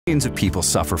Millions of people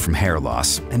suffer from hair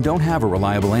loss and don't have a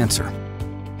reliable answer.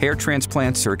 Hair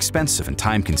transplants are expensive and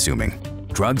time-consuming.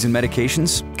 Drugs and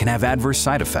medications can have adverse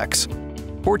side effects.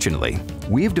 Fortunately,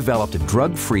 we have developed a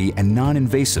drug-free and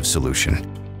non-invasive solution,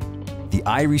 the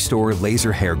iRestore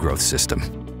Laser Hair Growth System.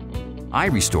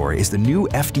 iRestore is the new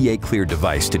FDA-cleared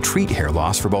device to treat hair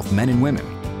loss for both men and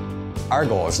women. Our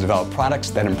goal is to develop products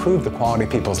that improve the quality of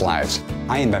people's lives.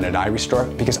 I invented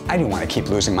iRestore because I didn't want to keep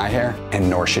losing my hair, and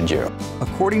nor should you.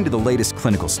 According to the latest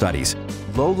clinical studies,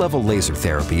 low-level laser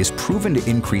therapy is proven to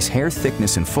increase hair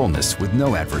thickness and fullness with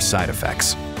no adverse side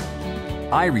effects.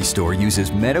 iRestore uses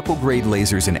medical-grade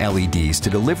lasers and LEDs to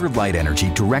deliver light energy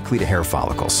directly to hair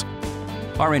follicles.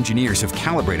 Our engineers have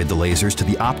calibrated the lasers to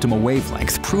the optimal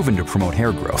wavelength proven to promote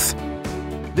hair growth.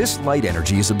 This light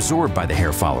energy is absorbed by the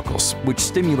hair follicles, which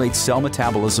stimulates cell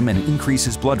metabolism and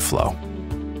increases blood flow.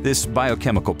 This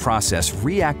biochemical process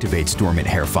reactivates dormant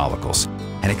hair follicles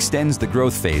and extends the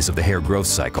growth phase of the hair growth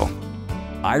cycle.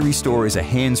 iRestore is a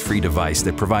hands-free device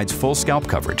that provides full scalp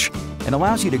coverage and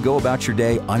allows you to go about your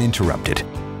day uninterrupted.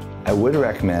 I would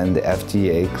recommend the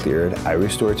FDA-cleared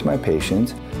iRestore to my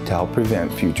patients to help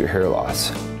prevent future hair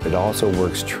loss. It also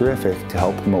works terrific to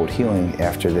help promote healing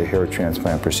after the hair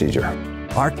transplant procedure.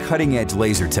 Our cutting-edge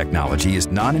laser technology is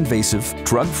non-invasive,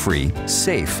 drug-free,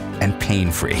 safe, and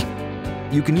pain-free.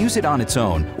 You can use it on its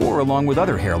own or along with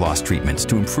other hair loss treatments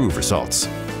to improve results.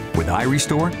 With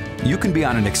iRestore, you can be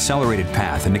on an accelerated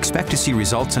path and expect to see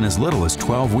results in as little as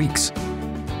 12 weeks.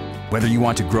 Whether you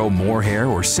want to grow more hair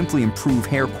or simply improve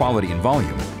hair quality and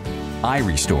volume,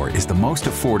 iRestore is the most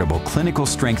affordable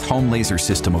clinical-strength home laser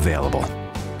system available.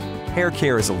 Hair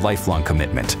care is a lifelong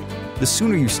commitment. The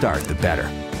sooner you start, the better.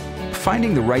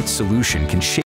 Finding the right solution can shape